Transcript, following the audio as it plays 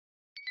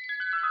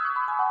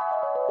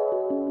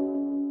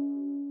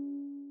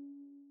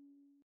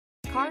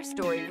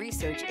CarStory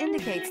research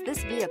indicates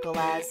this vehicle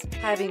as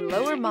having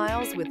lower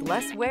miles with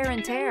less wear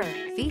and tear.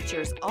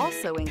 Features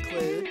also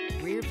include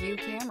rear view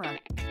camera,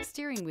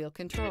 steering wheel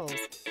controls,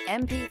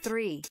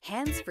 MP3,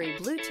 hands-free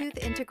Bluetooth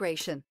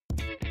integration.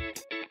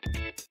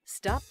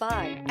 Stop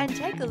by and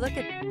take a look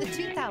at the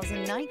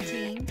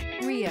 2019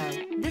 Rio.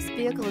 This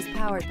vehicle is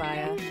powered by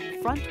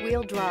a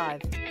front-wheel drive,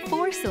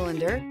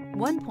 4-cylinder,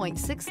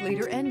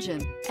 1.6-liter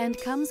engine,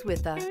 and comes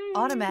with an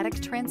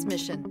automatic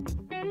transmission.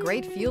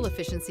 Great fuel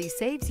efficiency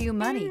saves you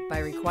money by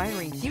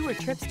requiring fewer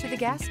trips to the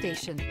gas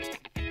station.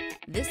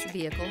 This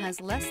vehicle has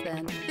less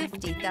than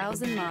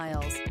 50,000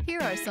 miles.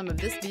 Here are some of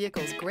this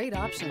vehicle's great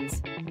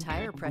options: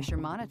 tire pressure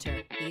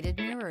monitor, heated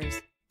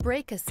mirrors,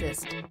 brake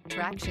assist,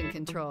 traction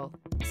control,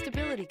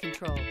 stability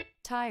control,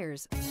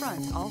 tires,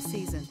 front all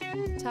season,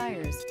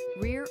 tires,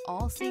 rear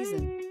all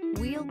season,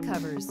 wheel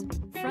covers,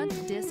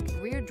 front disc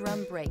rear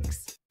drum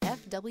brakes,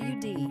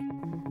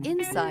 FWD.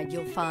 Inside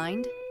you'll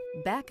find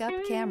backup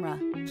camera,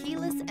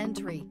 keyless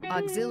entry,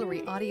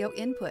 auxiliary audio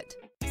input,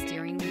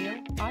 steering wheel,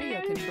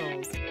 audio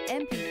controls,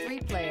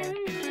 MP3 player,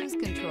 cruise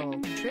control,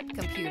 trip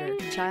computer,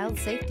 child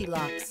safety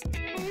locks,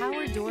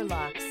 power door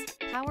locks,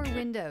 power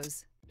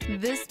windows.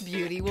 This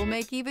beauty will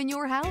make even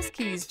your house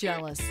keys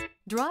jealous.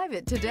 Drive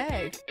it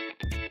today.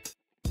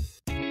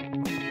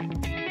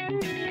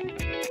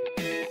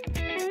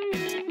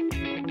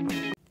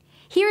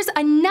 Here's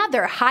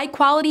another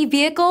high-quality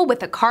vehicle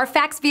with a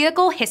Carfax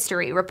Vehicle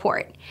History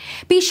Report.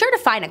 Be sure to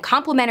find a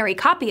complimentary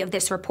copy of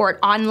this report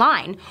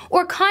online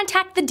or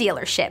contact the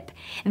dealership.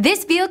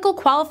 This vehicle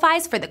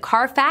qualifies for the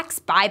Carfax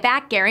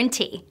Buyback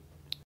Guarantee.